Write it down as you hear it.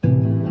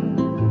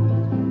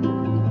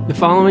The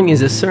following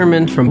is a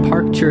sermon from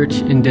Park Church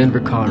in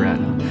Denver,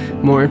 Colorado.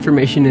 More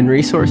information and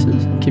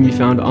resources can be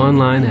found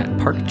online at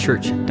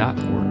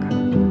parkchurch.org.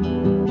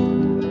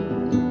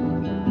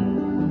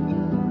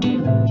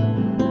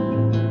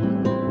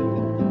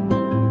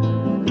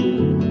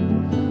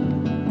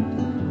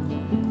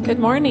 Good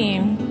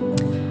morning.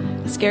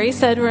 As Gary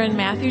said, we're in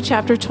Matthew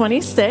chapter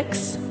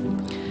 26,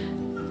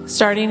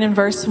 starting in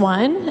verse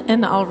 1,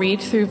 and I'll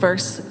read through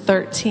verse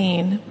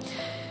 13.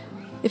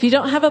 If you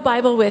don't have a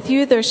Bible with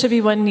you, there should be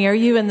one near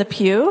you in the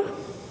pew,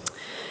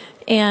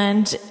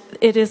 and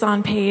it is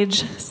on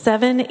page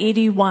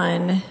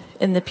 781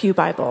 in the Pew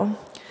Bible.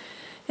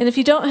 And if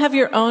you don't have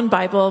your own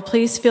Bible,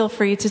 please feel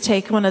free to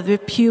take one of the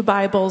Pew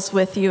Bibles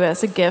with you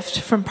as a gift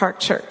from Park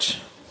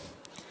Church.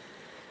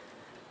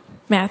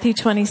 Matthew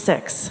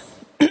 26.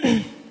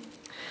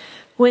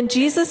 When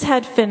Jesus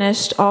had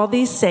finished all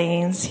these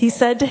sayings, he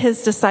said to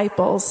his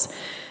disciples,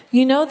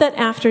 "You know that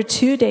after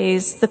 2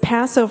 days the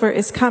Passover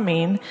is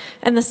coming,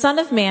 and the Son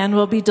of Man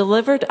will be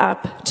delivered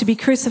up to be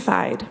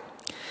crucified."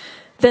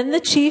 Then the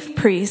chief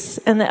priests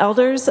and the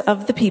elders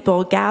of the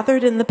people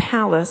gathered in the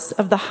palace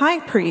of the high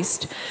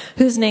priest,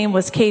 whose name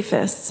was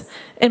Caiaphas,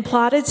 and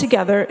plotted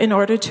together in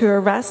order to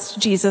arrest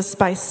Jesus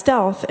by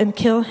stealth and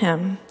kill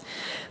him.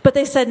 But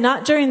they said,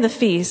 "Not during the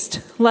feast,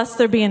 lest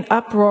there be an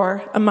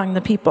uproar among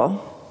the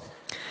people."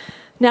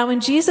 Now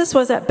when Jesus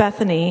was at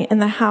Bethany in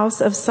the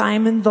house of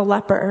Simon the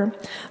leper,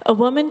 a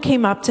woman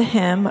came up to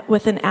him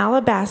with an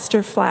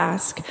alabaster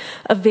flask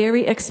of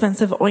very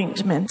expensive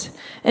ointment,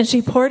 and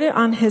she poured it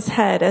on his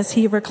head as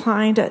he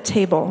reclined at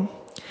table.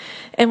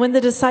 And when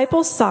the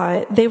disciples saw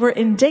it, they were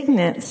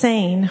indignant,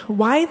 saying,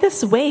 "Why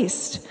this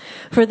waste?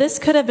 For this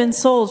could have been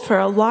sold for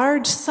a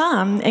large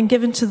sum and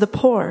given to the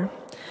poor."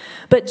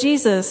 But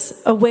Jesus,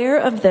 aware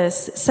of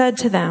this, said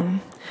to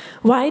them,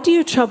 "Why do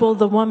you trouble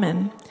the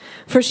woman?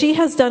 For she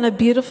has done a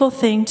beautiful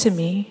thing to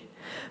me.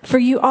 For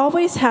you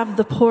always have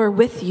the poor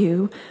with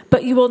you,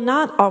 but you will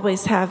not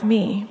always have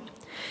me.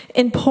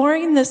 In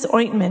pouring this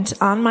ointment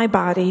on my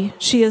body,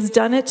 she has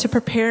done it to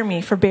prepare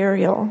me for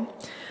burial.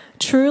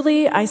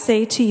 Truly, I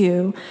say to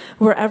you,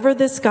 wherever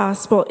this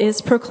gospel is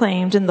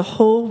proclaimed in the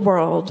whole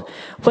world,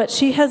 what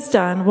she has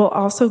done will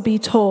also be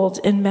told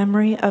in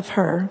memory of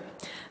her."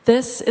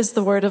 This is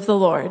the word of the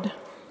Lord.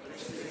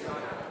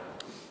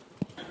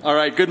 All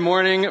right, good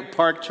morning,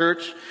 Park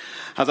Church.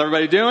 How's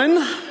everybody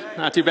doing?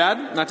 Not too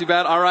bad? Not too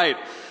bad? All right,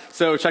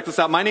 so check this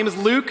out. My name is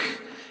Luke,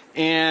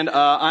 and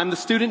I'm the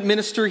student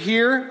minister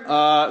here.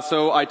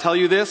 So I tell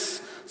you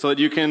this so that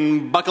you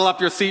can buckle up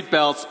your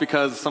seatbelts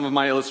because some of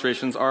my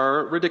illustrations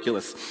are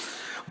ridiculous.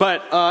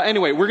 But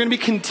anyway, we're going to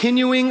be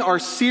continuing our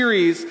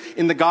series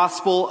in the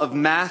Gospel of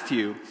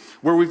Matthew,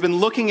 where we've been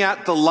looking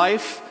at the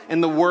life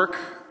and the work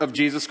of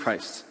Jesus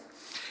Christ.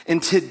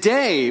 And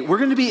today, we're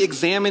going to be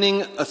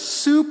examining a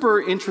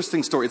super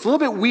interesting story. It's a little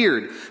bit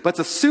weird, but it's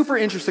a super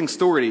interesting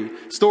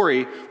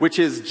story, which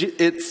is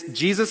it's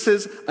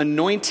Jesus'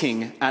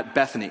 anointing at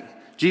Bethany.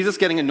 Jesus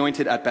getting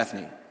anointed at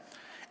Bethany.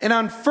 And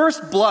on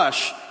first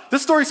blush,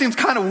 this story seems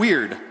kind of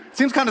weird. It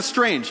seems kind of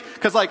strange.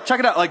 Because, check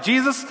it out.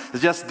 Jesus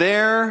is just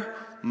there,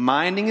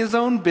 minding his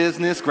own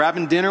business,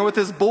 grabbing dinner with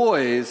his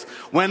boys,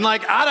 when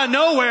out of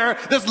nowhere,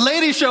 this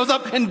lady shows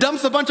up and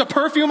dumps a bunch of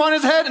perfume on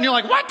his head, and you're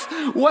like, what?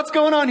 What's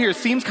going on here?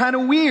 Seems kind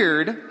of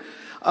weird.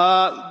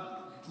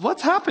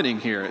 What's happening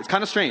here? It's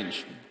kind of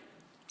strange.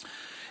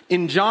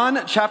 In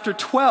John chapter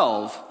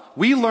 12,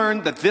 we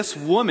learn that this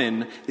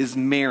woman is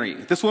Mary.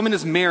 This woman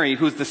is Mary,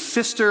 who is the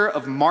sister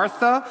of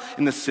Martha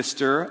and the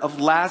sister of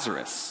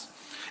Lazarus.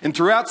 And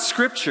throughout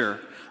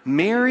Scripture,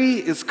 Mary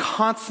is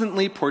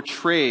constantly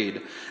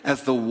portrayed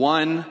as the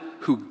one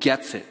who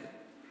gets it.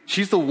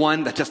 She's the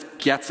one that just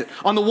gets it.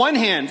 On the one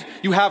hand,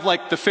 you have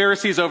the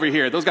Pharisees over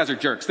here. Those guys are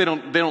jerks. They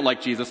don't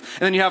like Jesus. And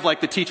then you have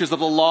the teachers of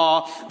the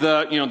law,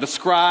 the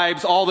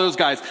scribes, all those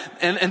guys.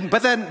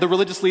 But then the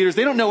religious leaders,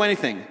 they don't know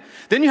anything.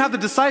 Then you have the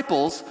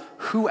disciples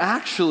who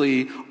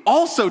actually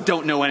also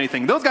don't know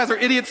anything. Those guys are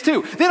idiots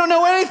too. They don't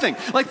know anything.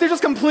 They're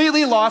just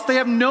completely lost. They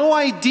have no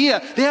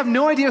idea. They have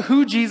no idea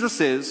who Jesus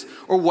is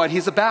or what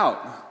he's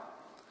about.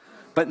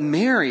 But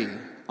Mary,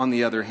 on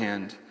the other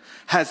hand,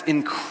 has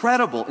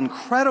incredible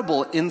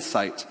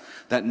insight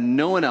that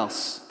no one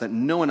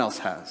else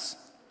has.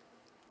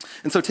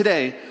 And so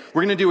today,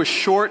 we're going to do a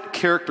short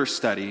character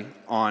study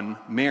on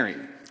Mary.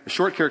 A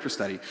short character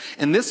study.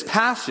 And this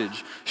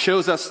passage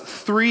shows us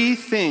 3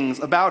 things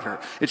about her.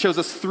 It shows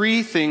us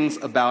 3 things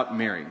about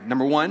Mary.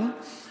 Number 1,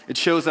 it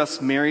shows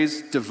us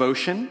Mary's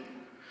devotion.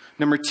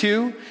 Number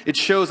 2, it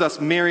shows us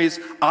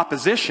Mary's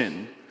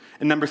opposition.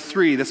 And number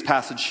 3, this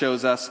passage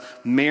shows us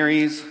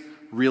Mary's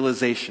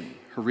realization,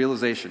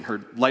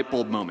 her light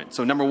bulb moment.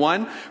 So number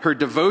 1, her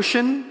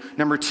devotion.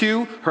 Number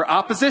 2, her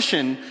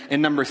opposition.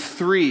 And number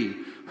 3,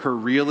 her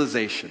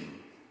realization.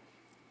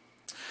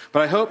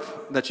 But I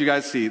hope that you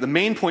guys see, the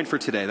main point for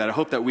today that I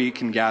hope that we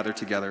can gather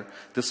together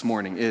this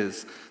morning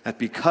is that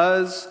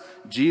because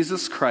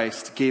Jesus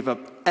Christ gave up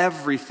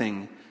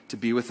everything to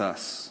be with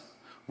us,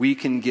 we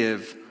can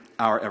give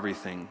our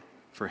everything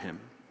for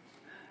him.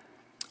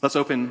 Let's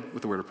open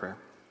with a word of prayer.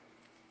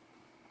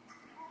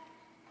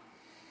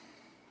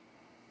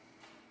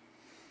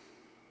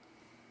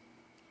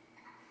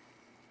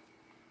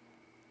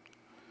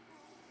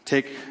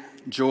 Take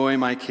joy,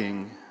 my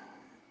King,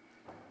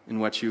 in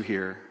what you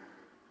hear.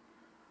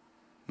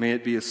 May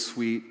it be a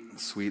sweet,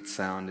 sweet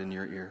sound in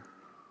your ear.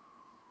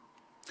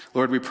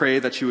 Lord, we pray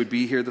that you would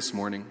be here this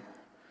morning.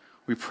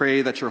 We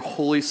pray that your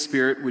Holy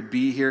Spirit would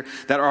be here,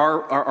 that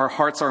our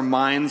hearts, our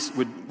minds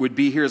would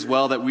be here as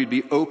well, that we'd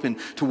be open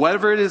to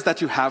whatever it is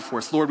that you have for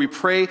us. Lord, we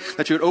pray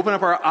that you would open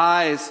up our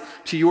eyes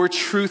to your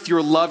truth,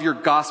 your love, your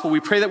gospel.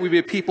 We pray that we'd be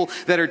a people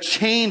that are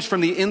changed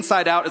from the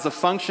inside out as a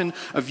function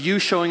of you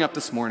showing up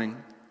this morning.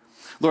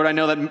 Lord, I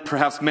know that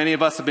perhaps many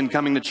of us have been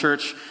coming to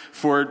church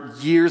for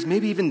years,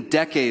 maybe even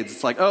decades.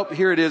 It's like, oh,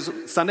 here it is,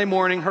 Sunday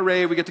morning,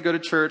 hooray, we get to go to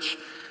church.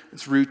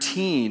 It's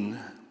routine.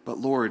 But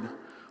Lord,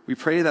 we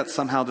pray that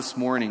somehow this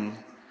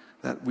morning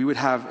that we would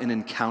have an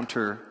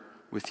encounter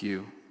with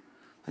you.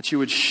 That you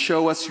would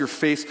show us your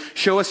face,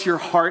 show us your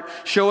heart,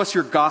 show us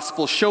your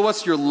gospel, show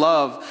us your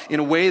love in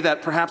a way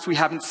that perhaps we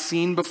haven't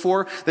seen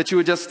before. That you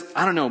would just,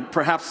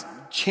 perhaps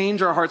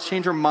change our hearts,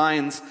 change our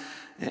minds,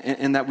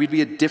 and that we'd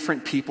be a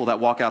different people that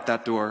walk out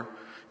that door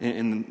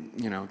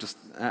just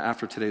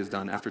after today is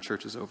done, after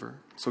church is over.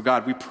 So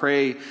God, we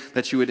pray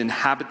that you would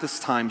inhabit this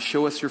time,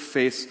 show us your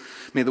face.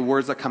 May the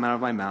words that come out of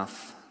my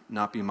mouth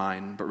not be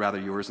mine, but rather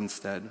yours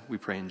instead. We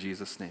pray in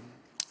Jesus' name.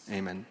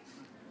 Amen.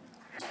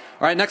 All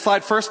right, next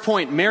slide. First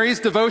point, Mary's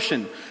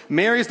devotion.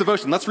 Mary's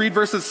devotion. Let's read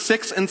verses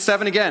 6 and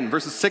 7 again.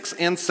 Verses 6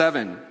 and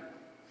 7.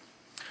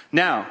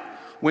 Now,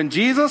 when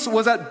Jesus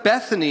was at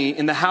Bethany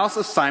in the house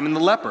of Simon the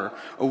leper,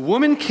 a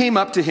woman came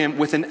up to him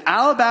with an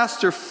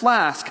alabaster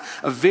flask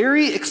of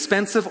very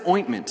expensive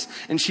ointment,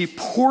 and she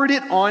poured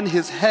it on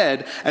his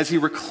head as he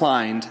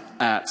reclined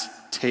at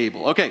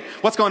table. Okay,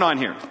 what's going on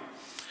here?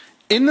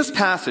 In this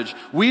passage,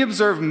 we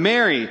observe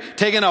Mary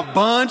taking a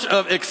bunch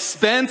of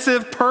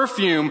expensive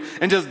perfume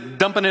and just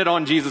dumping it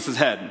on Jesus'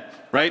 head,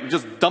 right?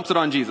 Just dumps it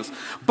on Jesus.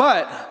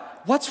 But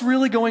what's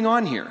really going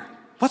on here?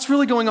 What's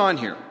really going on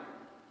here?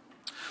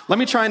 Let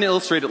me try and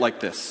illustrate it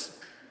like this.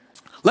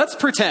 Let's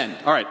pretend,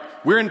 all right,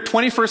 we're in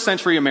 21st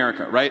century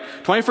America, right?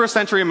 21st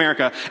century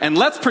America, and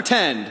let's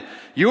pretend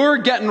you're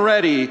getting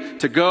ready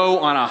to go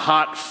on a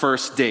hot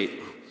first date.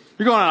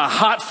 You're going on a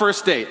hot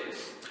first date.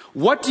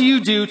 What do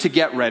you do to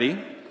get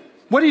ready?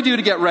 What do you do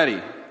to get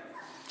ready?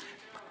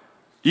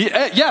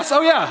 Yes,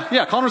 oh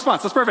yeah, call and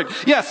response, that's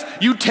perfect. Yes,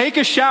 you take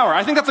a shower.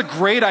 I think that's a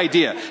great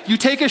idea. You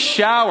take a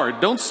shower,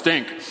 don't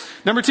stink.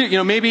 Number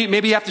two, maybe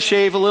you have to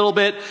shave a little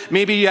bit.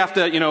 Maybe you have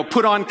to,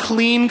 put on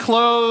clean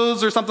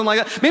clothes or something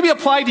like that. Maybe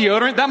apply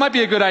deodorant. That might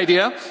be a good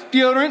idea.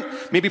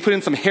 Deodorant. Maybe put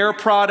in some hair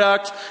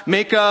product,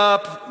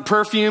 makeup,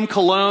 perfume,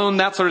 cologne,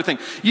 that sort of thing.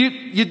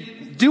 You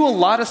do a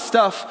lot of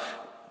stuff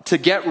to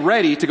get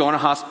ready to go on a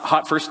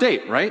hot first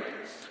date, right?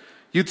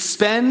 You'd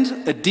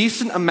spend a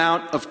decent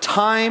amount of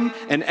time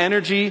and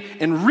energy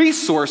and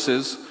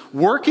resources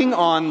working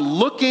on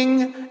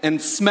looking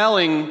and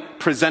smelling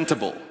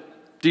presentable.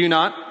 Do you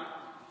not?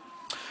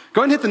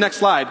 Go ahead and hit the next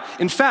slide.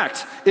 In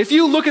fact, if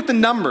you look at the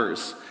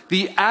numbers,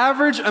 the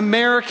average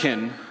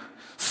American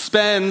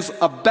spends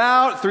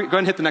about, go ahead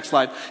and hit the next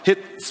slide,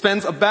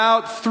 spends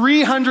about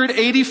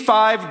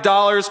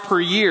 $385 per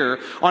year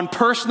on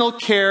personal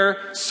care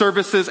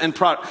services and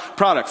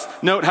products.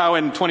 Note how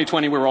in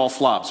 2020 we were all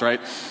slobs, right?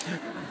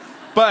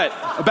 But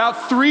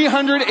about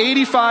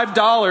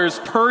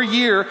 $385 per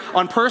year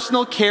on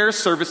personal care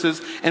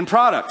services and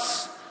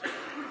products.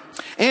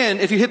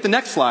 And if you hit the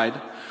next slide,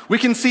 we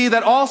can see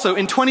that also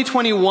in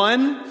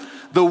 2021,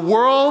 the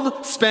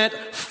world spent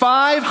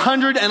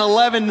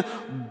 $511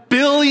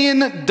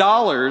 billion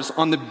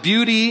on the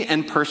beauty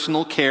and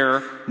personal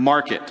care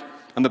market,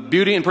 on the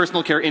beauty and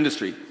personal care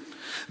industry.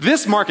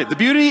 This market, the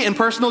beauty and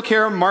personal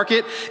care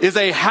market, is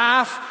a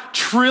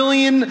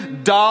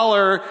 $500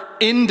 billion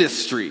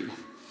industry.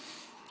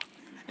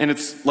 And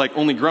it's like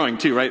only growing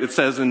too, right? It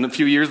says in a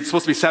few years it's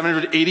supposed to be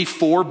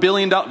 $784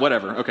 billion.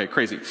 Whatever. Okay,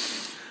 crazy.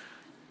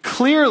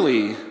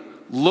 Clearly,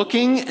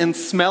 looking and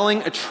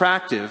smelling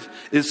attractive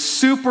is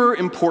super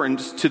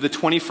important to the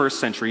 21st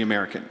century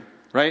American,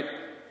 right?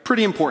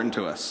 Pretty important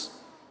to us.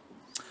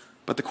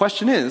 But the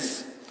question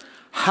is,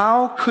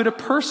 how could a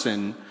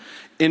person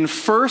in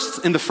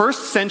the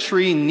first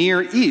century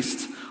Near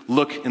East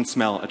look and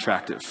smell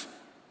attractive?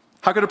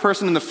 How could a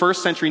person in the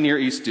first century Near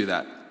East do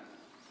that?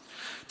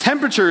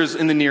 Temperatures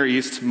in the Near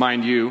East,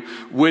 mind you,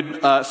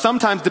 would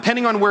sometimes,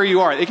 depending on where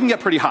you are, it can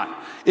get pretty hot.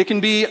 It can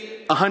be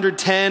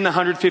 110,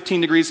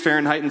 115 degrees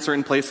Fahrenheit in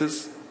certain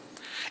places.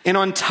 And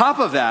on top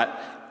of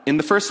that, in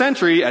the first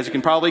century, as you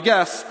can probably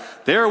guess,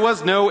 there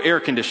was no air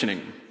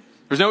conditioning.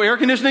 There's no air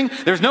conditioning,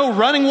 there's no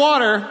running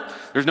water,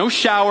 there's no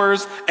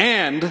showers,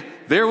 and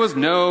there was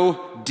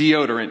no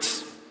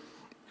deodorant.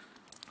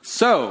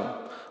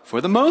 So, for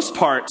the most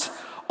part,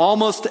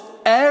 almost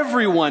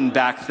everyone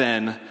back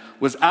then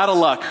was out of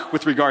luck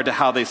with regard to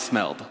how they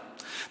smelled.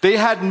 They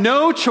had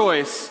no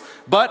choice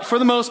but, for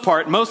the most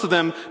part, most of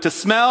them, to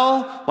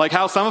smell like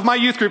how some of my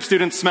youth group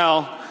students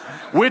smell,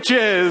 which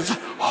is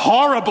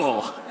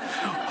horrible.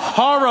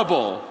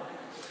 Horrible.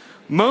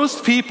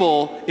 Most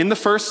people in the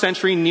first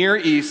century Near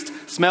East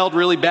smelled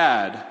really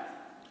bad,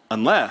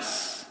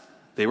 unless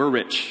they were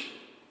rich.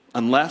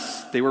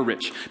 unless they were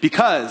rich.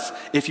 Because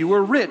if you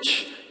were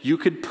rich, you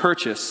could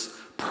purchase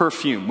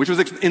perfume, which was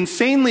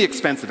insanely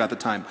expensive at the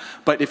time.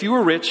 But if you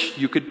were rich,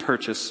 you could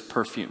purchase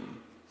perfume.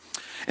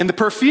 And the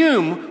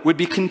perfume would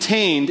be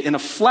contained in a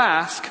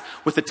flask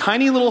with a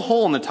tiny little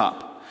hole in the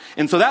top.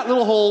 And so that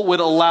little hole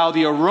would allow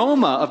the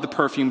aroma of the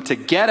perfume to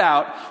get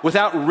out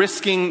without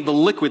risking the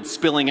liquid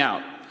spilling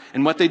out.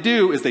 And what they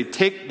do is they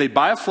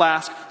buy a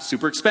flask,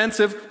 super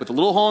expensive, with a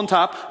little hole on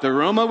top, the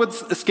aroma would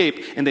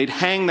escape, and they'd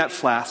hang that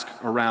flask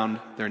around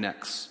their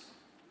necks.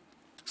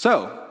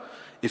 So,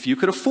 if you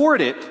could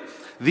afford it,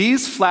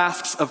 these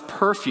flasks of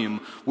perfume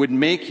would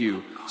make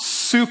you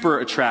super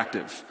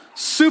attractive.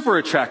 Super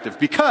attractive,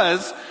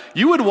 because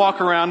you would walk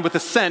around with a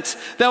scent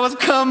that was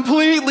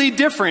completely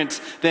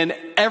different than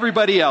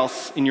everybody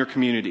else in your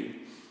community.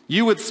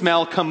 You would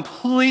smell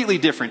completely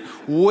different,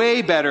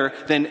 way better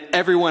than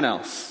everyone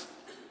else.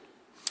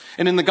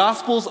 And in the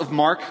Gospels of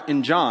Mark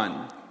and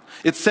John,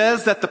 it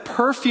says that the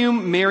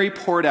perfume Mary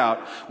poured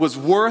out was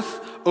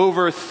worth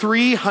over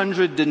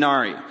 300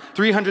 denarii.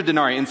 300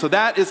 denarii. And so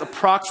that is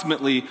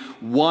approximately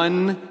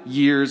 1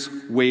 year's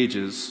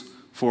wages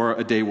for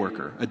a day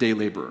worker, a day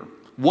laborer.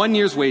 1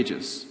 year's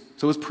wages.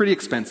 So it was pretty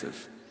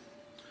expensive.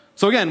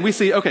 So again, we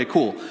see, okay,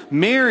 cool.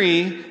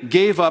 Mary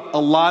gave up a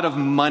lot of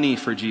money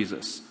for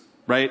Jesus,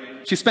 right?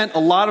 She spent a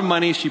lot of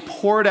money. She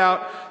poured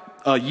out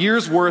a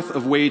year's worth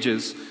of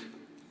wages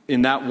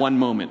in that one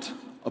moment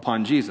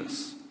upon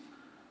Jesus.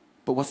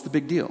 But what's the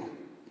big deal?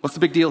 What's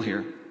the big deal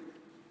here?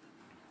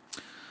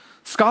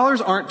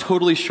 Scholars aren't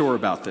totally sure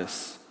about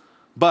this.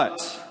 But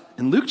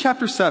in Luke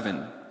chapter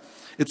 7,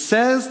 it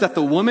says that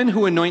the woman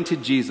who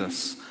anointed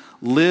Jesus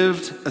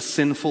lived a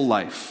sinful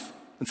life.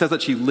 It says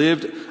that she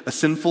lived a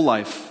sinful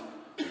life,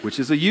 which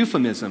is a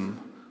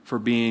euphemism for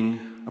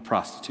being a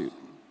prostitute.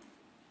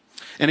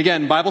 And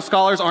again, Bible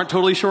scholars aren't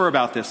totally sure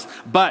about this.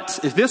 But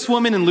if this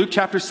woman in Luke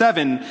chapter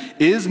 7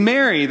 is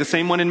Mary, the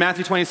same one in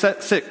Matthew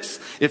 26,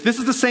 if this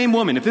is the same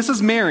woman, if this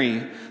is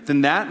Mary,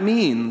 then that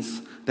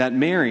means that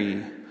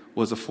Mary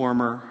was a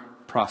former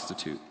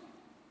prostitute.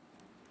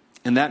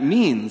 And that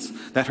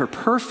means that her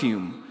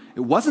perfume,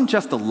 it wasn't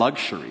just a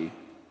luxury.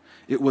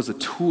 It was a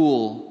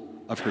tool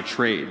of her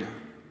trade.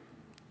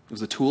 It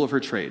was a tool of her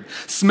trade.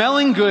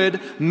 Smelling good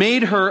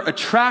made her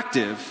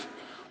attractive,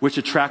 which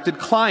attracted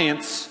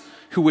clients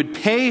who would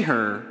pay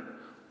her,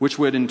 which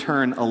would in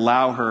turn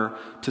allow her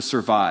to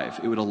survive.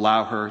 It would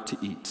allow her to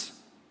eat.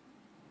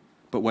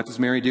 But what does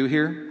Mary do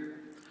here?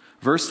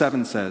 Verse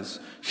 7 says,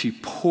 she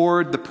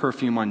poured the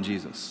perfume on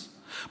Jesus.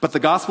 But the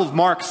Gospel of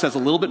Mark says a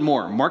little bit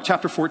more. Mark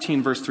chapter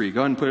 14, verse 3.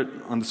 Go ahead and put it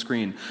on the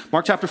screen.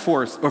 Mark chapter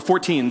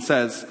 14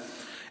 says,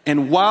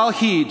 and while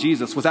he,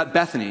 Jesus, was at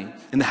Bethany,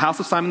 in the house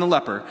of Simon the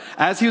leper,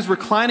 as he was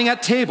reclining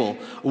at table,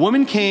 a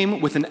woman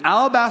came with an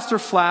alabaster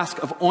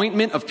flask of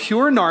ointment of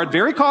pure nard,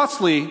 very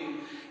costly,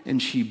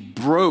 and she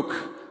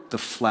broke the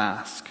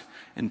flask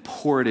and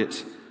poured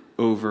it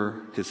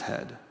over his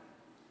head.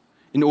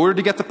 In order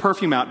to get the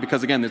perfume out,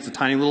 because again, there's a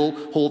tiny little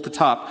hole at the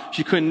top,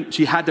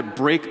 she had to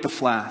break the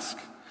flask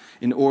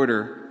in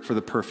order for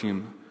the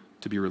perfume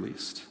to be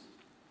released.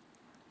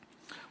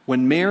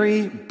 When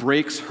Mary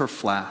breaks her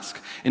flask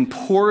and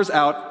pours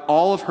out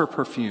all of her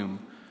perfume,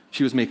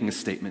 she was making a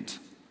statement.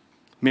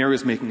 Mary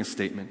was making a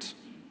statement.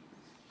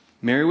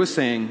 Mary was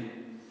saying,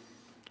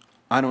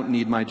 I don't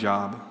need my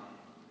job.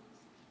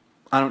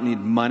 I don't need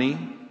money.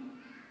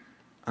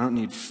 I don't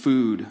need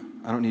food.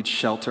 I don't need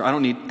shelter. I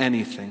don't need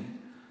anything.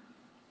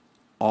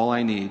 All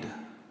I need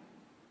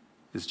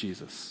is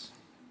Jesus.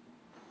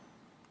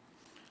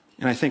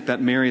 And I think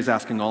that Mary is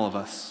asking all of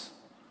us,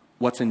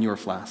 what's in your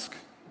flask?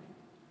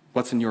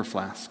 What's in your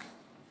flask?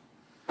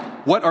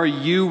 What are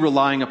you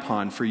relying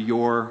upon for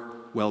your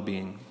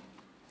well-being?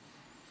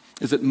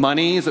 Is it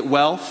money? Is it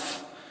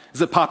wealth?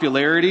 Is it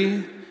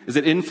popularity? Is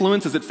it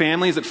influence? Is it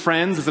family? Is it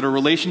friends? Is it a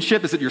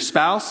relationship? Is it your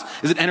spouse?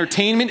 Is it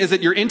entertainment? Is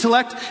it your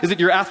intellect? Is it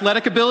your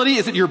athletic ability?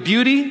 Is it your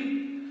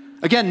beauty?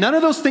 Again, none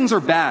of those things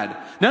are bad.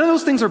 None of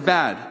those things are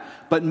bad.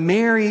 But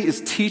Mary is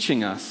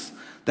teaching us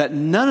that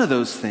none of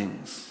those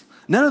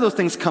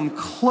things come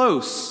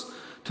close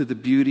to the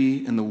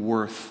beauty and the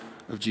worth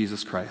of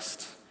Jesus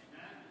Christ.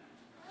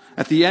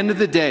 At the end of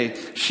the day,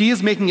 she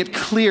is making it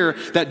clear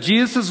that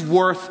Jesus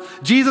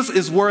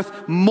is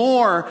worth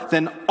more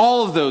than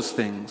all of those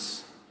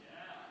things.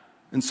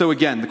 And so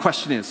again, the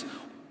question is,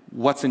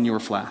 what's in your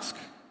flask?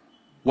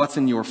 What's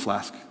in your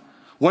flask?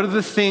 What are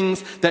the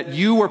things that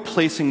you are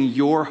placing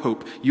your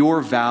hope,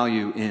 your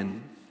value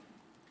in?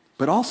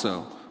 But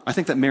also, I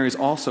think that Mary's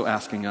also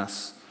asking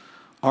us,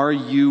 are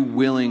you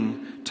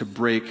willing to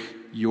break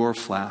your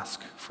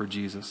flask for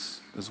Jesus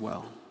as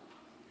well?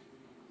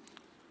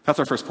 That's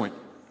our first point.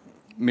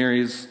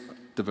 Mary's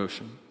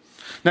devotion.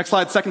 Next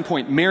slide, second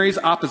point, Mary's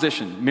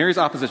opposition. Mary's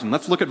opposition.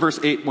 Let's look at verse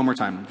 8 one more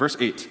time. Verse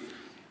 8.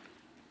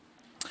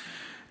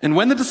 And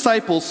when the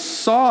disciples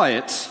saw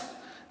it,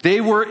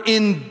 they were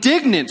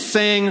indignant,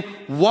 saying,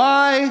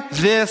 why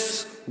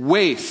this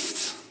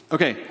waste?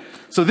 Okay,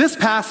 so this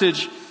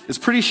passage is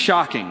pretty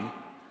shocking.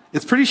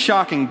 It's pretty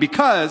shocking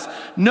because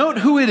note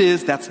who it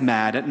is that's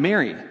mad at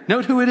Mary.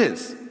 Note who it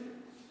is.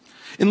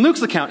 In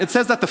Luke's account, it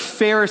says that the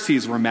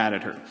Pharisees were mad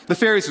at her. The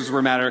Pharisees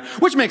were mad at her,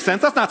 which makes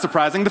sense. That's not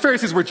surprising. The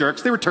Pharisees were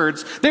jerks. They were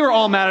turds. They were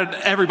all mad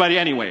at everybody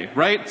anyway,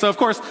 right? So of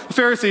course, the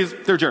Pharisees,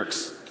 they're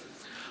jerks.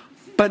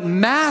 But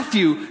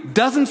Matthew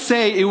doesn't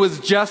say it was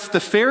just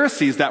the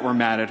Pharisees that were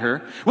mad at her.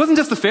 It wasn't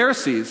just the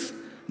Pharisees.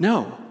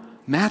 No,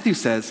 Matthew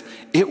says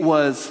it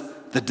was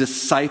the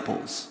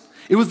disciples.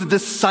 It was the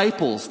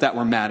disciples that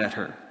were mad at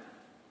her.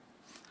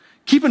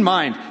 Keep in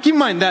mind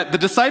that the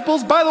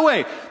disciples, by the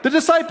way, the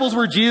disciples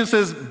were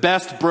Jesus'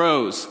 best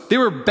bros. They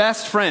were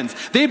best friends.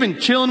 They've been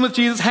chilling with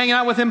Jesus, hanging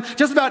out with him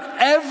just about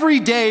every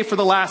day for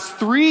the last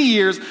 3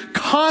 years,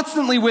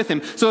 constantly with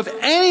him. So if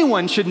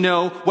anyone should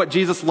know what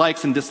Jesus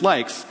likes and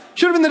dislikes,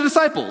 should have been the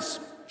disciples.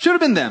 Should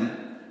have been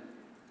them.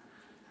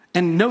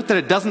 And note that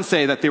it doesn't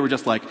say that they were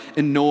just like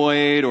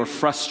annoyed or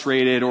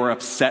frustrated or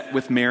upset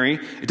with Mary.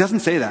 It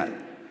doesn't say that.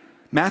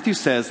 Matthew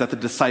says that the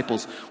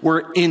disciples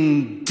were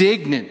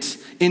indignant.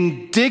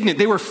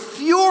 They were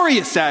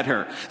furious at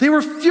her. They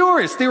were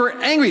furious. They were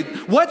angry.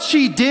 What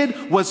she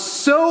did was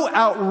so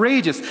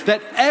outrageous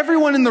that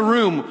everyone in the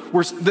room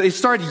they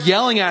started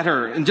yelling at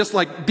her and just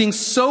like being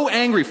so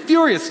angry,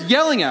 furious,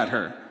 yelling at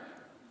her.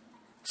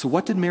 So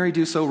what did Mary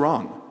do so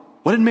wrong?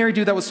 What did Mary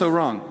do that was so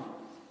wrong?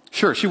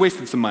 Sure, she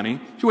wasted some money.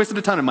 She wasted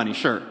a ton of money,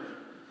 sure.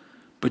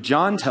 But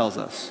John tells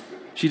us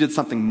she did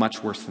something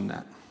much worse than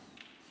that.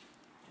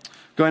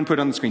 Go ahead and put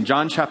it on the screen.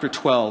 John chapter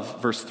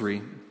 12, verse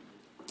 3.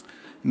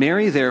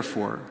 Mary,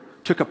 therefore,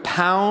 took a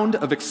pound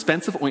of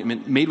expensive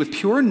ointment made with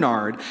pure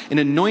nard and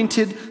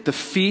anointed the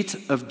feet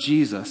of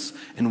Jesus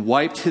and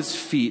wiped his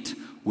feet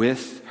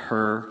with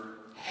her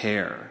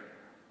hair.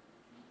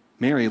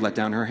 Mary let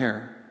down her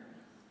hair.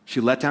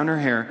 She let down her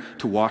hair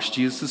to wash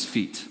Jesus'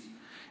 feet.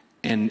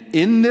 And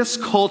in this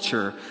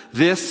culture,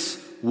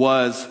 this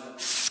was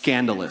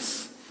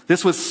scandalous.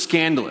 This was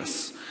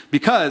scandalous.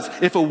 Because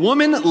if a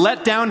woman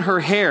let down her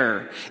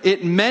hair,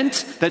 it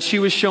meant that she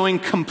was showing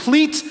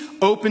complete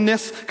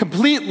openness,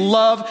 complete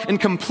love, and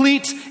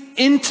complete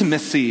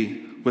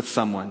intimacy with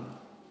someone.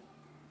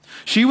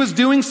 She was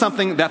doing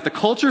something that the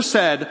culture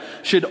said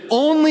should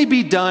only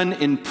be done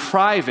in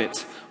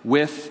private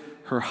with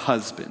her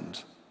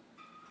husband.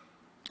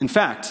 In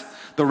fact,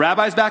 the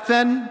rabbis back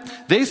then,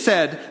 they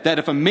said that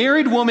if a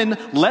married woman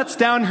lets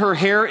down her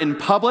hair in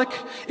public,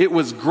 it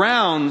was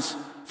grounds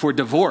for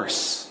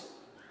divorce.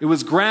 It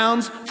was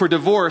grounds for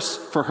divorce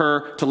for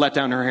her to let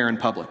down her hair in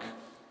public.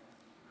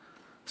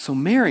 So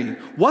Mary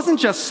wasn't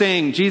just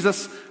saying,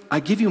 Jesus, I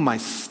give you my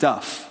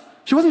stuff.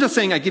 She wasn't just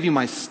saying, I give you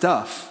my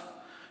stuff.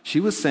 She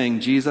was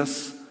saying,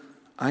 Jesus,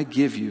 I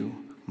give you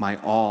my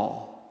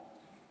all.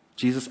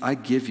 Jesus, I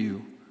give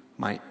you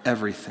my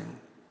everything.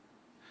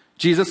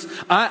 Jesus,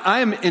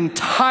 I'm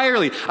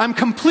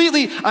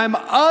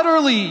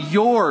utterly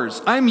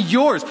yours. I'm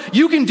yours.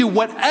 You can do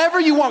whatever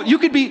you want. You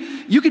could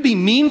be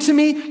mean to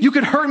me. You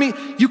could hurt me.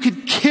 You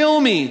could kill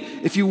me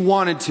if you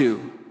wanted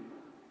to.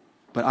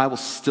 But I will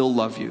still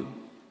love you.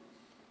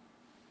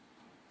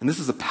 And this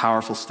is a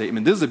powerful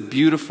statement. This is a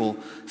beautiful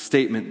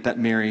statement that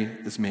Mary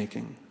is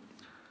making.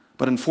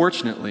 But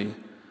unfortunately,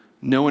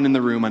 no one in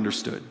the room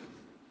understood.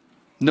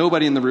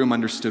 Nobody in the room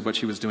understood what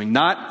she was doing,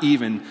 not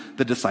even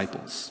the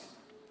disciples.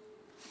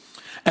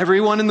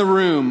 Everyone in the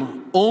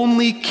room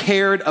only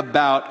cared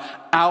about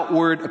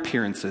outward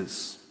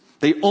appearances.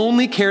 They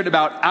only cared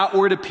about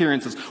outward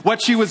appearances.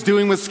 What she was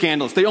doing was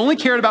scandalous. They only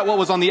cared about what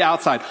was on the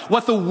outside,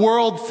 what the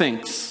world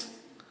thinks.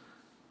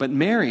 But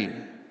Mary,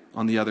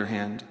 on the other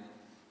hand,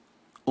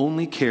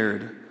 only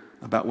cared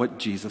about what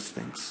Jesus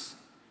thinks.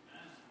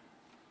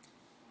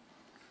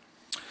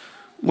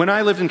 When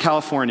I lived in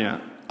California,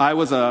 I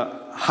was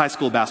a high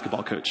school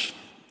basketball coach.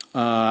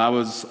 I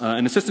was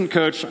an assistant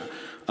coach.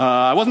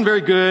 I wasn't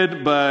very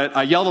good, but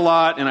I yelled a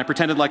lot and I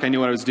pretended like I knew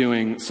what I was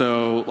doing.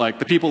 So like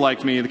the people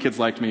liked me, the kids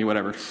liked me,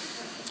 whatever.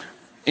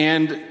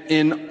 And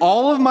in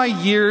all of my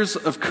years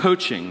of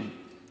coaching,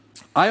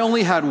 I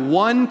only had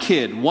one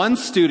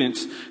student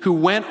who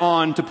went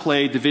on to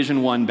play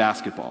Division I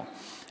basketball.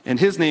 And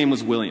his name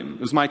was William.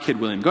 It was my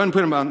kid, William. Go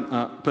ahead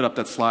and put up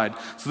that slide.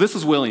 So this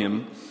is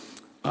William.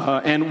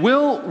 And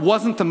Will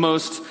wasn't the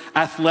most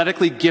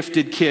athletically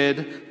gifted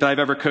kid that I've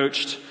ever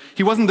coached.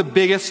 He wasn't the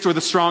biggest or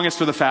the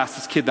strongest or the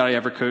fastest kid that I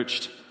ever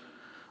coached.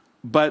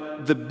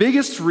 But the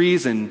biggest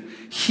reason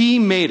he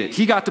made it,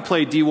 he got to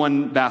play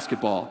D1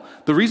 basketball.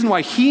 The reason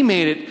why he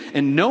made it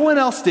and no one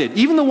else did,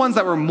 even the ones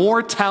that were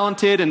more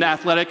talented and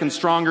athletic and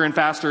stronger and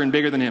faster and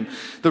bigger than him,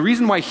 the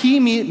reason why he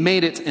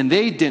made it and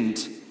they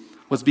didn't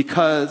was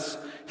because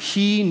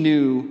he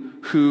knew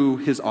who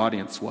his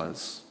audience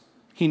was.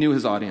 He knew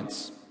his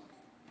audience.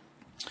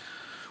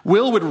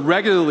 Will would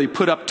regularly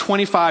put up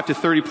 25 to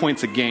 30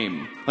 points a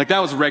game. Like that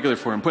was regular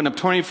for him, putting up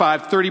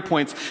 25, 30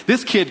 points.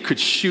 This kid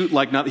could shoot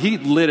like nothing. He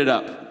lit it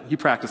up. He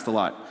practiced a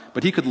lot,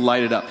 but he could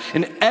light it up.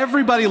 And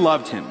everybody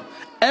loved him.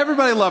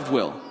 Everybody loved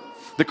Will.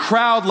 The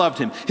crowd loved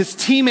him. His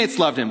teammates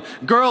loved him.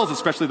 Girls,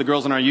 especially the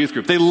girls in our youth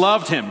group, they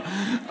loved him.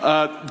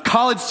 The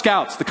college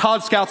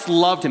scouts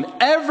loved him.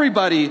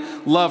 Everybody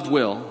loved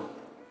Will.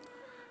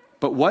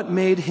 But what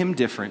made him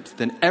different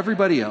than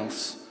everybody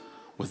else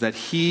was that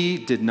he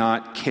did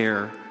not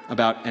care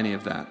about any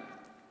of that.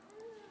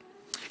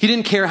 He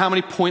didn't care how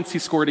many points he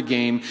scored a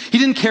game. He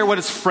didn't care what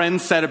his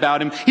friends said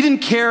about him. He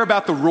didn't care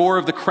about the roar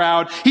of the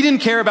crowd. He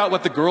didn't care about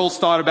what the girls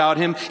thought about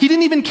him. He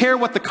didn't even care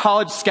what the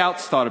college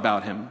scouts thought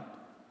about him.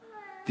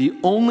 The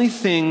only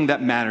thing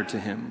that mattered to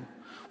him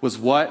was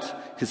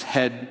what his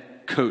head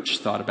coach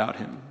thought about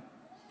him.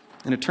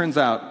 And it turns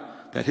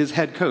out that his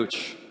head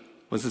coach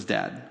was his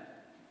dad.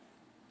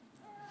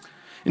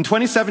 In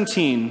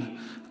 2017,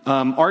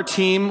 our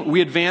team,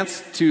 we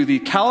advanced to the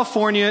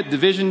California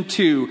Division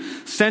II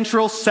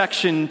Central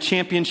Section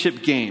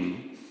Championship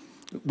game.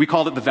 We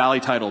called it the Valley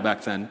title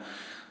back then.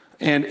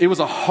 And it was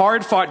a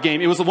hard-fought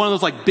game. It was one of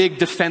those like big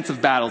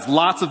defensive battles.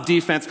 Lots of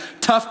defense,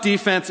 tough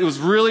defense. It was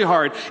really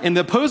hard. And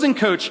the opposing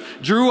coach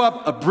drew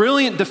up a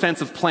brilliant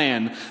defensive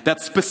plan that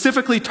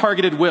specifically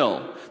targeted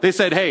Will. They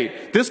said,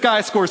 hey, this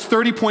guy scores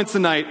 30 points a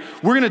night.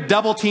 We're going to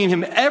double team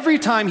him every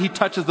time he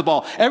touches the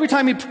ball. Every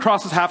time he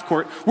crosses half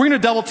court, we're going to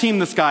double team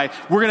this guy.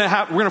 We're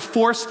going to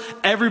force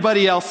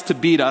everybody else to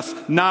beat us,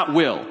 not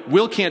Will.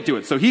 Will can't do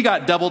it. So he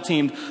got double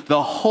teamed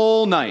the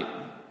whole night.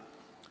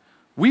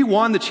 We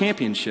won the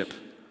championship.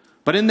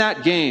 But in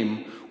that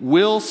game,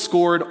 Will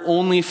scored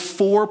only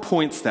 4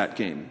 points that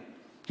game.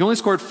 He only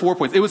scored 4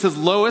 points. It was his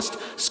lowest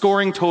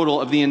scoring total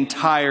of the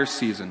entire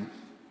season.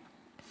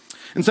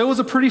 And so it was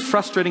a pretty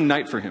frustrating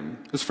night for him.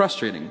 It was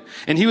frustrating.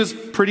 And he was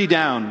pretty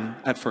down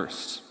at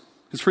first.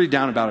 He was pretty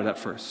down about it at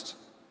first.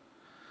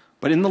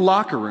 But in the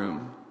locker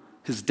room,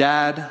 his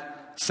dad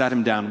sat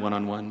him down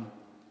one-on-one.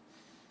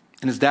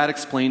 And his dad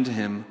explained to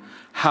him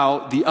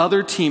how the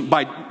other team,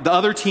 by the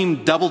other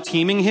team double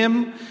teaming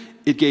him,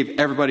 it gave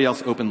everybody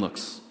else open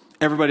looks.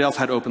 Everybody else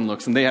had open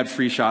looks, and they had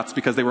free shots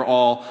because they were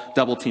all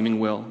double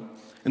teaming Will.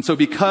 And so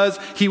because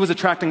he was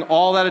attracting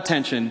all that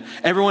attention,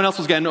 everyone else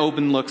was getting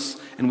open looks,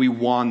 and we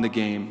won the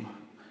game.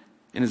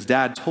 And his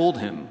dad told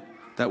him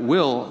that,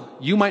 Will,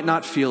 you might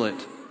not feel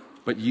it,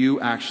 but you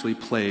actually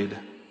played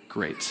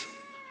great.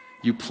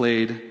 You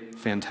played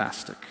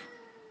fantastic.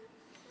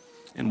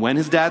 And when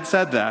his dad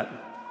said that,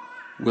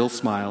 Will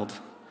smiled,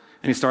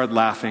 and he started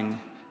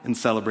laughing and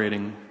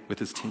celebrating with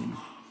his team.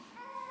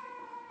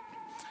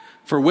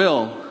 For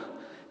Will,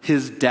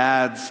 his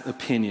dad's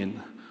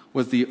opinion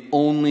was the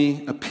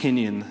only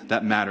opinion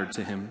that mattered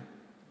to him.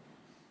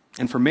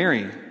 And for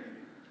Mary,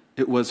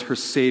 it was her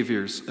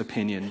Savior's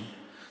opinion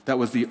that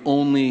was the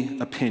only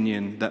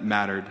opinion that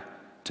mattered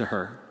to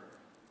her.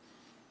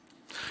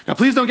 Now,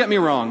 please don't get me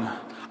wrong.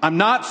 I'm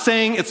not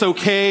saying it's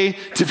okay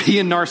to be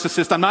a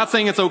narcissist. I'm not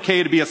saying it's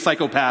okay to be a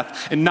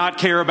psychopath and not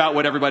care about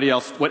what anybody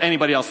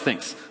else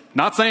thinks.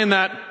 Not saying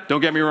that.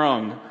 Don't get me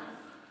wrong.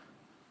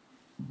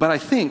 But I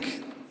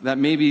think that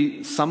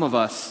maybe some of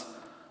us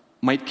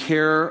might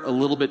care a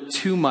little bit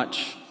too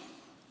much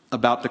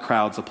about the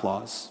crowd's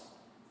applause.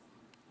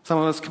 Some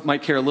of us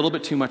might care a little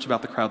bit too much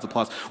about the crowd's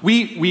applause.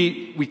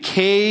 We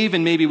cave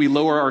and maybe we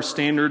lower our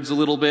standards a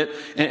little bit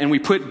and we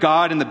put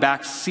God in the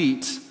back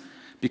seat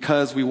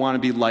because we want to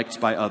be liked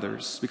by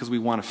others, because we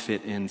want to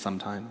fit in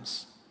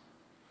sometimes.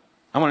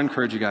 I want to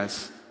encourage you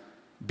guys,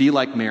 be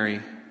like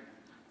Mary.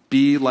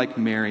 Be like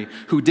Mary,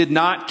 who did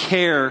not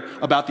care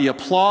about the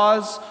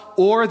applause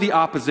or the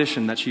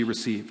opposition that she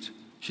received.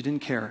 She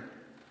didn't care.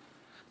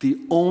 The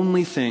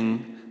only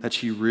thing that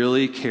she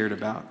really cared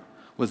about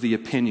was the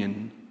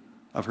opinion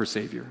of her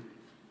Savior.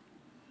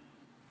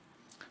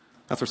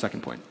 That's our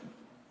second point.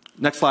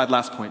 Next slide,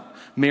 last point.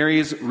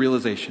 Mary's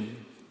realization.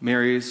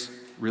 Mary's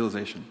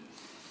realization.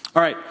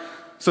 All right,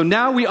 so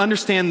now we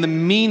understand the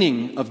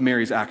meaning of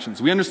Mary's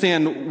actions. We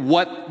understand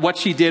what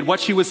she did, what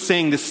she was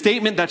saying, the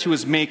statement that she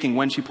was making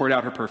when she poured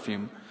out her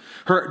perfume.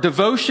 Her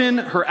devotion,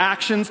 her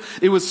actions,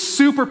 it was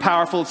super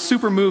powerful,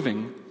 super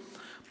moving.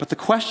 But the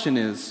question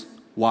is,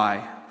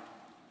 why?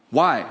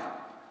 Why?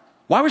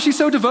 Why was she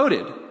so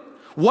devoted?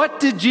 What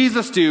did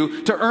Jesus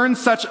do to earn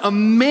such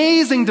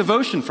amazing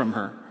devotion from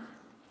her?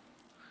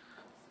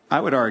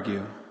 I would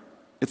argue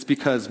it's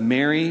because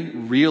Mary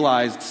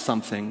realized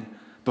something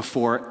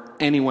before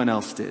anyone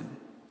else did.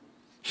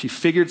 She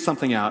figured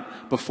something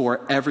out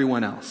before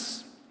everyone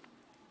else.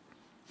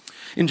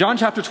 In John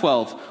chapter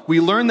 12,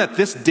 we learn that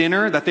this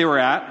dinner that they were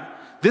at,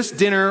 this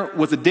dinner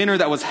was a dinner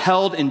that was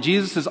held in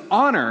Jesus'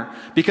 honor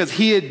because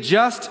he had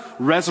just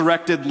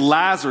resurrected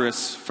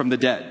Lazarus from the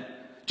dead.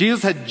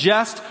 Jesus had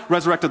just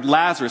resurrected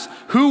Lazarus,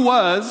 who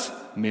was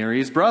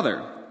Mary's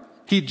brother.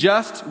 He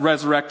just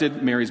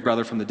resurrected Mary's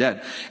brother from the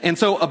dead. And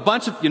so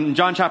in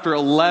John chapter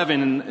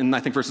 11, and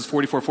I think verses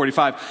 44,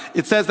 45,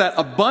 it says that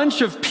a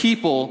bunch of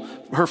people,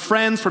 her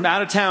friends from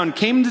out of town,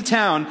 came to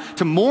town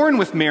to mourn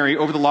with Mary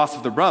over the loss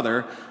of her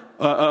brother.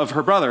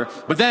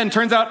 But then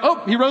turns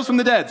out, he rose from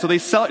the dead. So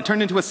it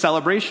turned into a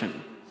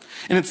celebration.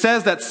 And it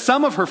says that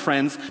some of her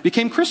friends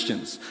became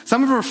Christians.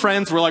 Some of her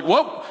friends were like,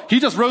 whoa, he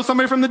just rose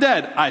somebody from the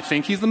dead. I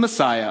think he's the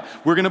Messiah.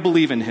 We're going to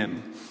believe in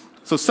him.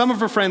 So some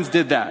of her friends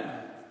did that.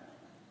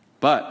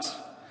 But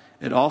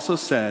it also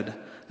said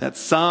that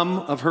some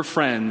of her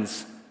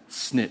friends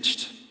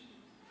snitched.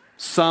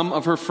 Some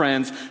of her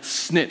friends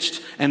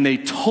snitched. And they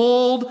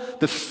told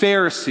the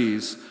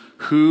Pharisees,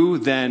 who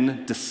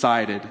then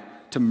decided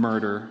to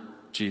murder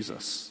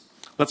Jesus.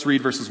 Let's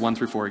read verses 1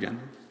 through 4 again.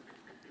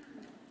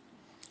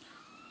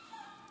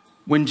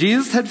 When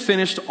Jesus had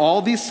finished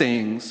all these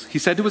sayings, he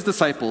said to his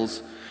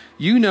disciples,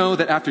 "You know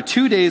that after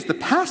 2 days the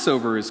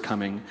Passover is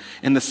coming,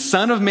 and the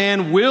Son of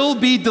Man will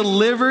be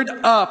delivered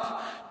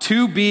up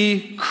to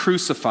be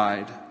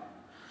crucified."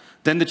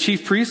 Then the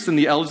chief priests and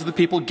the elders of the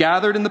people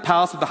gathered in the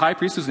palace of the high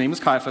priest, whose name is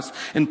Caiaphas,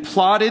 and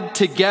plotted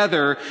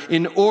together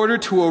in order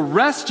to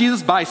arrest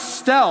Jesus by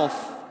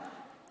stealth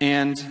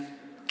and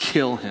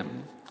kill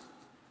him.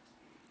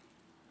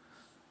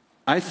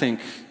 I think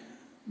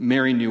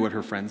Mary knew what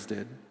her friends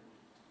did.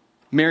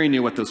 Mary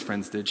knew what those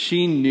friends did.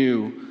 She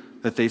knew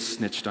that they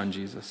snitched on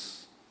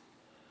Jesus.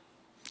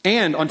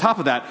 And on top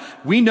of that,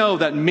 we know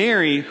that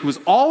Mary, who was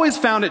always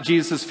found at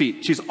Jesus'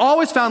 feet, she's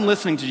always found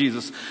listening to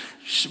Jesus.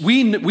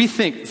 We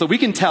think, so we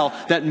can tell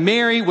that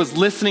Mary was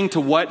listening to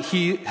what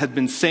he had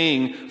been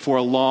saying for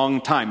a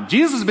long time.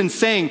 Jesus has been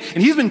saying,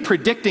 and he's been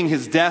predicting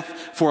his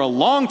death for a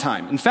long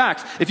time. In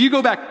fact, if you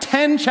go back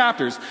 10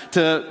 chapters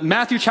to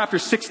Matthew chapter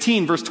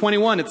 16, verse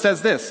 21, it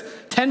says this,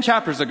 10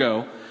 chapters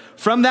ago,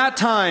 "From that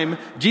time,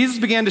 Jesus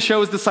began to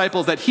show his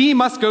disciples that he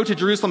must go to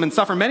Jerusalem and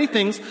suffer many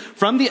things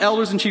from the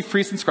elders and chief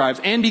priests and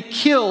scribes and be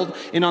killed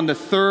and on the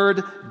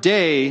third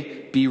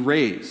day be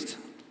raised."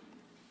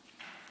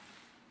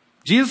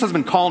 Jesus has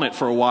been calling it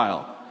for a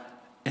while,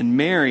 and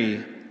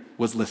Mary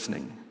was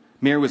listening.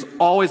 Mary was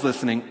always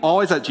listening,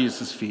 always at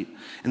Jesus' feet.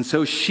 And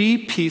so she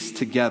pieced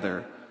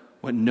together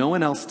what no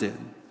one else did.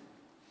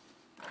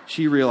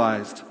 She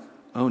realized,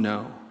 oh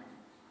no,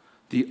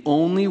 the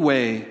only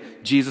way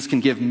Jesus can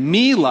give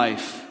me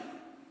life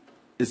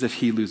is if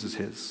he loses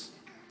his.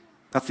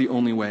 That's the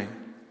only way.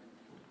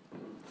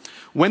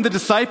 When the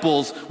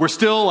disciples were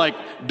still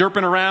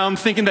derping around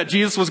thinking that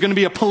Jesus was going to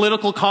be a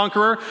political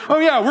conqueror, oh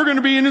yeah, we're going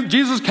to be in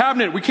Jesus'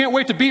 cabinet, we can't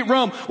wait to beat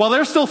Rome, while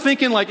they're still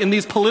thinking in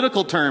these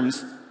political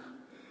terms,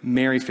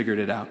 Mary figured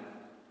it out.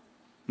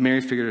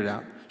 Mary figured it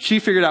out. She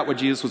figured out what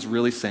Jesus was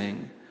really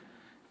saying.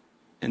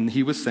 And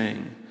he was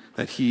saying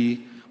that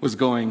he was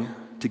going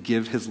to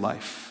give his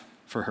life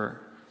for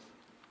her.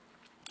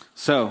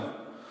 So,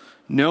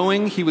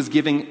 knowing he was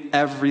giving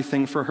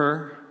everything for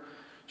her,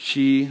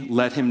 she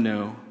let him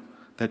know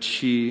that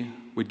she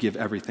would give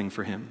everything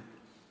for him.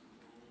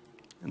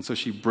 And so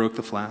she broke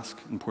the flask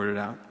and poured it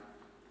out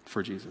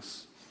for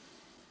Jesus.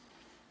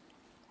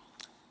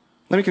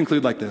 Let me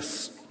conclude like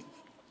this.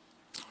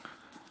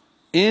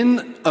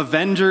 In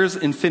Avengers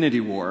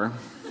Infinity War,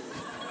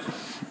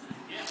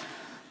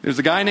 there's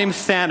a guy named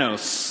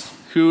Thanos,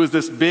 who is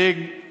this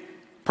big,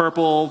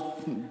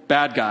 purple,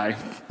 bad guy.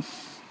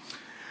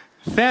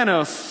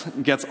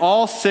 Thanos gets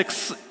all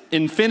 6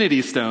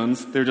 Infinity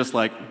Stones. They're just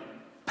like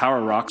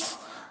power rocks.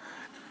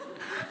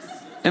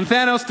 And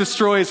Thanos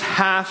destroys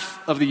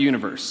half of the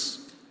universe.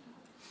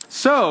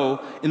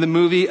 So, in the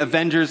movie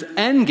Avengers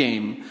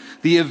Endgame,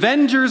 the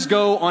Avengers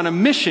go on a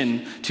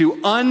mission to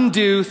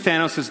undo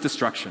Thanos'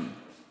 destruction.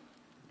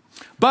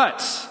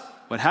 But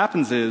what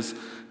happens is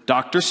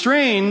Doctor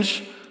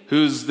Strange,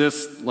 who's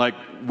this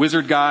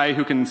wizard guy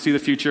who can see the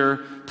future,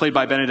 played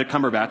by Benedict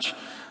Cumberbatch.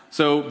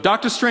 So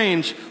Doctor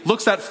Strange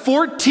looks at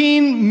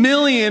 14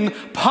 million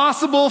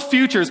possible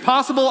futures,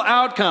 possible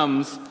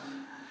outcomes,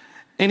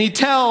 and he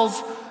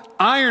tells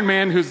Iron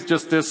Man, who's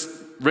just this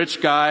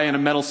rich guy in a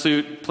metal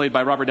suit, played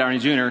by Robert Downey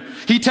Jr.,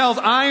 he tells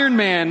Iron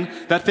Man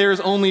that there's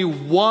only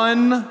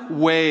one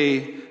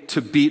way to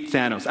beat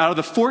Thanos. Out of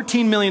the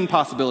 14 million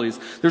possibilities,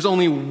 there's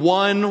only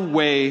one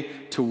way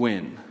to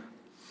win.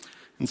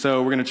 And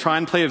so we're going to try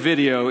and play a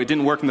video. It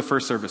didn't work in the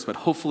first service, but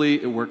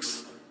hopefully it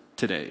works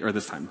today, or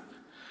this time.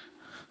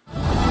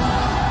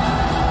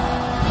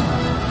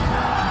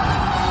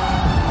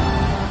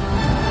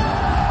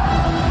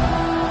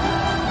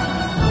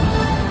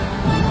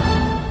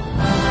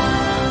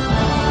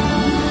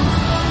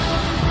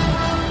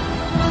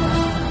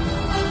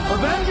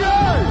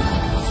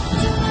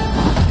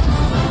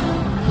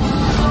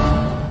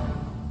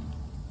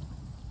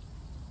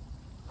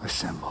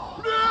 Assemble.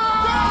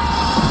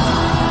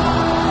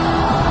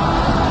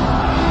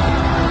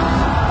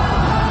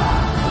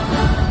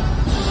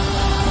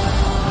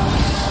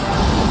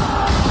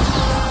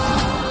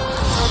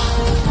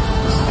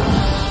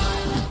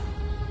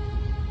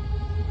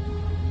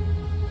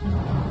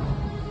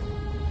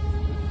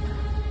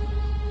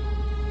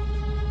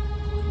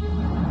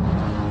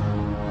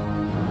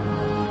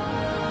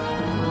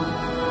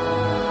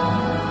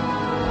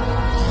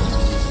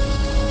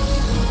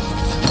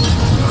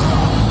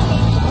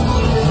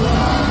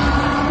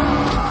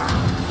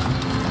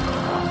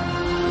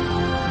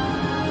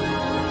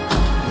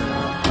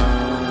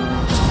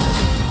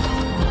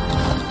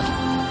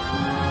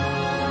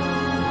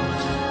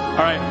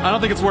 All right, I don't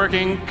think it's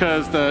working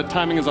because the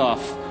timing is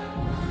off.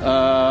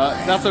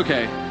 That's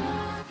okay.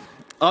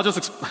 I'll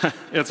just,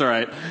 it's all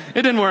right.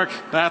 It didn't work.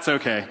 That's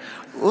okay.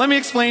 Let me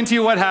explain to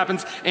you what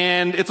happens,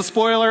 and it's a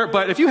spoiler,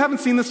 but if you haven't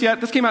seen this yet,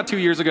 this came out 2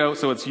 years ago,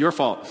 so it's your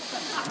fault.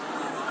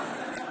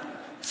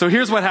 So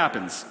here's what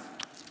happens.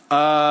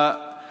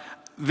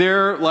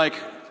 They're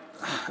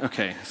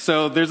Okay,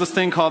 so there's this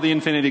thing called the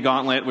Infinity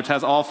Gauntlet, which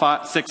has all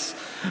 6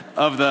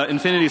 of the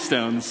Infinity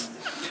Stones.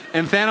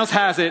 And Thanos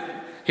has it.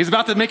 He's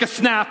about to make a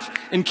snap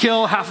and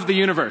kill half of the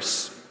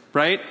universe,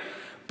 right?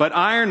 But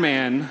Iron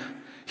Man,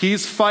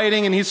 he's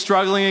fighting and he's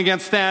struggling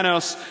against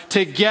Thanos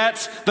to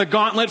get the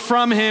gauntlet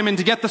from him and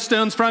to get the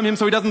stones from him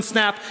so he doesn't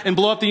snap and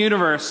blow up the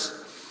universe.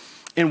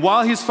 And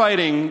while he's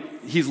fighting,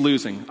 he's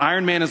losing.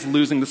 Iron Man is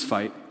losing this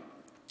fight.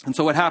 And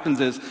so what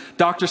happens is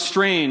Doctor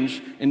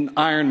Strange and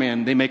Iron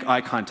Man, they make eye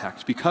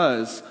contact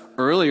because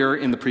earlier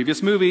in the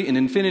previous movie, in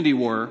Infinity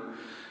War,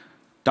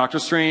 Doctor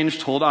Strange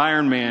told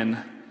Iron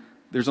Man,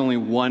 there's only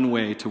one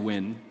way to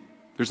win.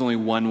 There's only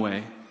one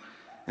way.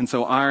 And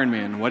so Iron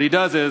Man, what he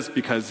does is,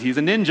 because he's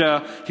a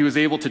ninja, he was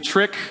able to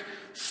trick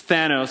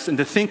Thanos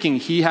into thinking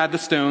he had the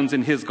stones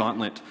in his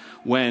gauntlet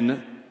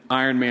when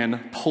Iron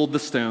Man pulled the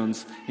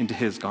stones into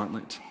his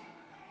gauntlet.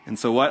 And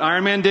so what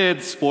Iron Man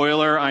did,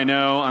 spoiler, I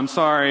know, I'm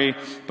sorry,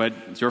 but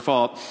it's your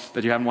fault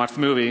that you haven't watched the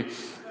movie.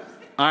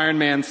 Iron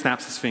Man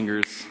snaps his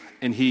fingers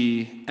and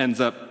he ends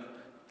up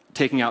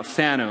taking out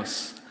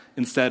Thanos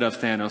instead of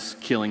Thanos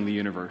killing the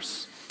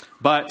universe.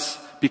 But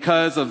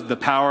because of the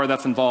power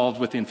that's involved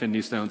with the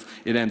Infinity Stones,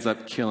 it ends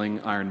up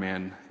killing Iron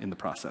Man in the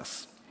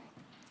process.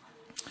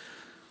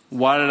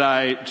 Why did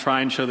I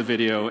try and show the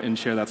video and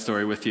share that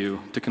story with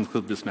you to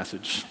conclude this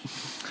message?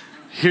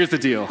 Here's the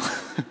deal.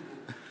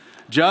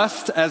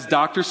 Just as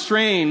Doctor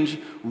Strange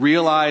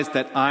realized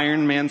that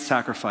Iron Man's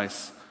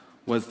sacrifice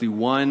was the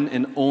one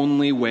and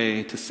only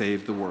way to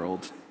save the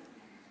world,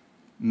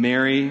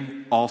 Mary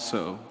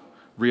also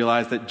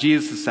realized that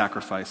Jesus'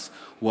 sacrifice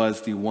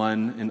was the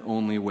one and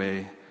only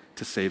way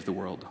to save the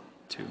world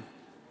too.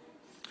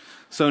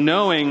 So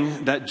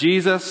knowing that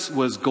Jesus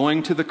was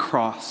going to the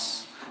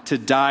cross to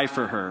die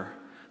for her,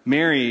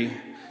 Mary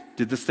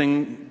did this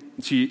thing.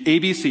 She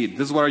ABC'd.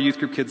 This is what our youth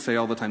group kids say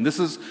all the time. This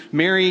is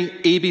Mary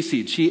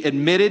ABC'd. She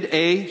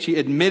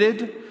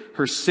admitted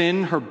her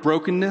sin, her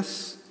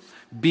brokenness.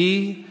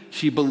 B,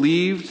 she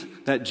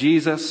believed that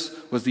Jesus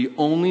was the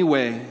only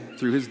way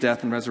through his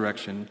death and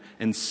resurrection.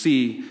 And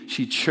C,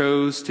 she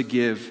chose to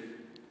give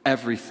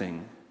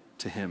everything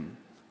to him.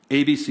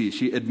 ABC,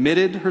 she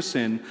admitted her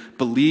sin,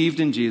 believed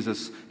in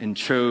Jesus, and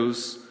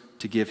chose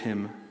to give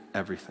him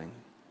everything.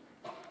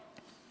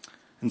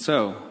 And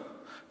so,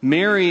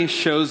 Mary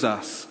shows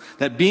us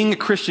that being a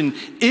Christian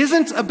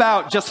isn't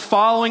about just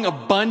following a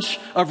bunch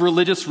of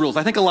religious rules.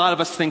 I think a lot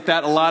of us think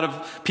that. A lot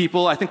of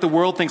people, I think the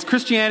world thinks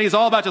Christianity is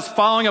all about just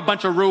following a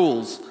bunch of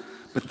rules.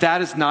 But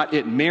that is not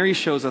it. Mary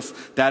shows us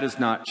that is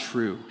not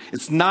true.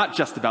 It's not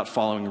just about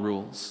following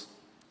rules.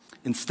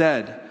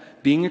 Instead,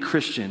 being a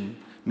Christian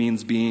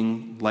means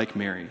being like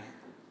Mary.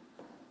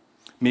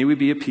 May we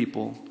be a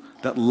people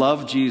that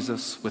love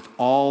Jesus with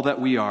all that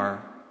we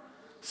are,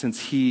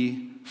 since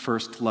he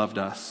first loved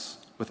us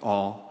with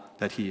all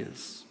that he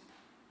is.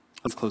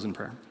 Let's close in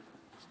prayer.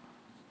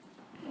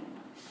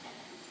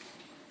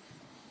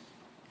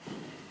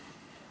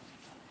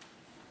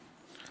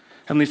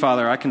 Heavenly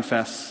Father, I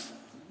confess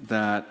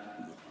that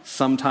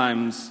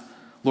sometimes,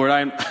 Lord,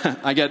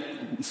 I get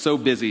so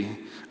busy.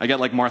 I get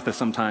like Martha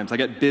sometimes. I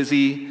get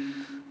busy.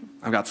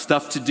 I've got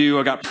stuff to do.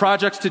 I've got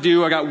projects to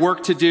do. I've got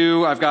work to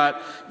do. I've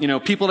got,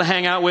 people to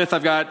hang out with.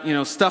 I've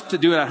got, stuff to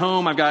do at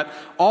home. I've got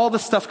all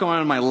this stuff going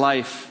on in my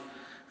life.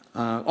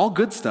 All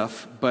good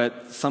stuff,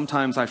 but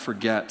sometimes I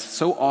forget.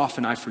 So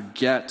often I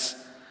forget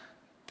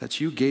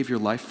that you gave your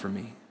life for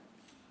me.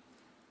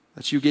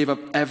 That you gave up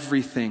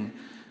everything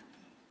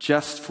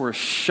just for a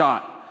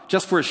shot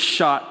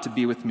to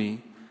be with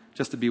me,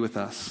 just to be with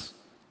us.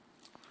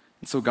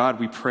 And so God,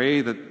 we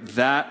pray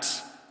that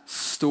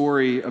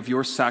story of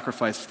your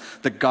sacrifice,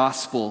 the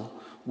gospel,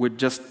 would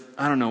just,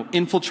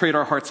 infiltrate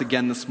our hearts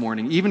again this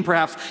morning. Even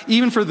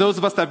for those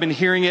of us that have been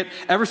hearing it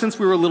ever since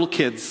we were little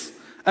kids.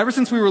 Ever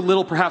since we were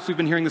little, perhaps we've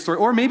been hearing the story,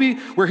 or maybe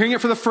we're hearing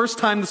it for the first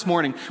time this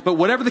morning. But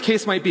whatever the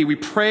case might be, we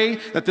pray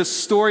that this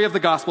story of the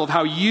gospel, of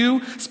how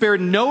you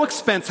spared no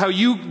expense, how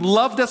you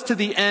loved us to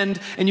the end,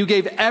 and you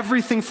gave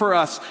everything for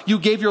us, you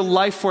gave your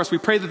life for us. We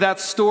pray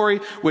that story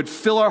would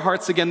fill our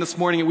hearts again this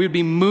morning, and we would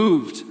be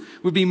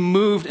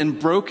moved and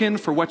broken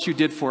for what you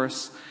did for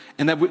us.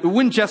 And that it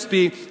wouldn't just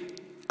be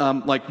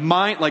like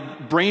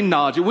brain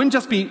knowledge. It wouldn't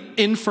just be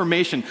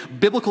information,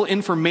 biblical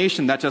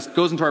information that just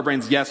goes into our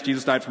brains. Yes,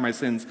 Jesus died for my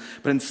sins.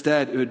 But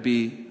instead, it would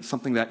be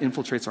something that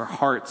infiltrates our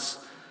hearts,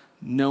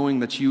 knowing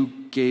that you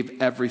gave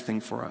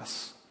everything for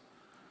us.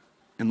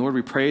 And Lord,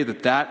 we pray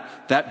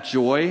that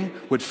joy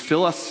would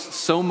fill us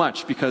so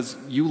much because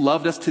you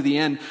loved us to the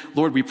end.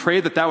 Lord, we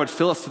pray that would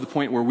fill us to the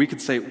point where we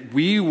could say,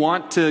 we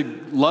want to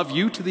love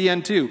you to the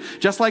end too.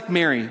 Just like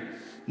Mary,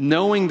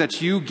 knowing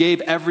that you gave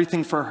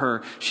everything for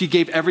her. She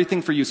gave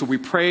everything for you. So we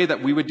pray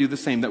that we would do the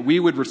same, that we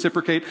would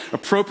reciprocate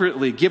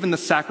appropriately given the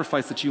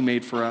sacrifice that you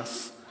made for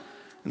us.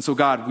 And so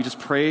God, we just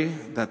pray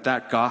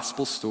that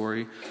gospel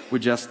story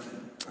would just,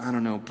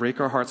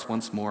 break our hearts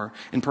once more.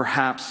 And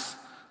perhaps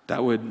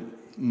that would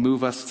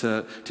move us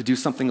to do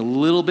something a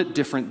little bit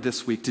different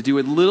this week, to do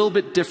a little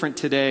bit different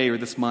today or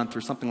this month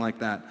or something like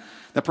that.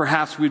 That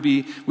perhaps we'd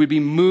be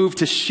moved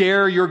to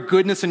share your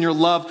goodness and your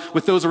love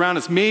with those around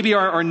us. Maybe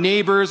our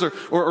neighbors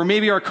or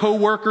maybe our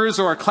coworkers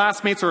or our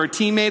classmates or our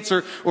teammates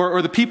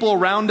or the people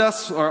around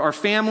us or our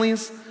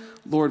families.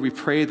 Lord, we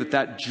pray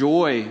that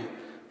joy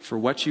for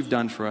what you've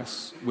done for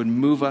us would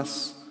move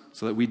us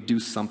so that we'd do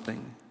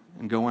something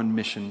and go on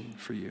mission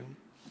for you.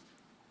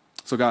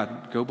 So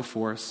God, go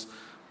before us,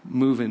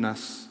 move in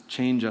us,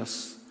 change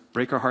us,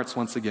 break our hearts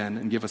once again,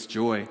 and give us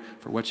joy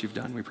for what you've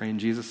done. We pray in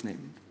Jesus'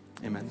 name.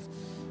 Amen.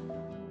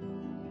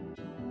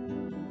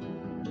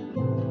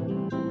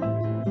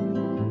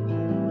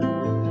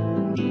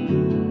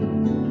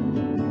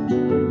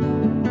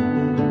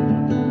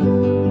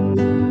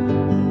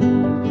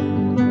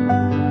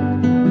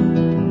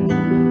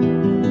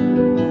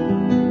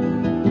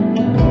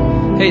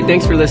 Hey,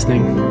 thanks for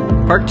listening.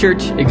 Park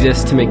Church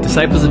exists to make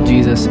disciples of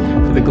Jesus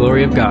for the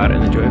glory of God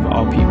and the joy of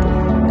all people.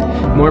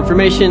 More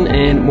information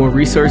and more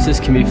resources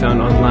can be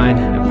found online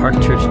at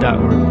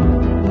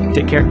parkchurch.org.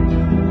 Take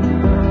care.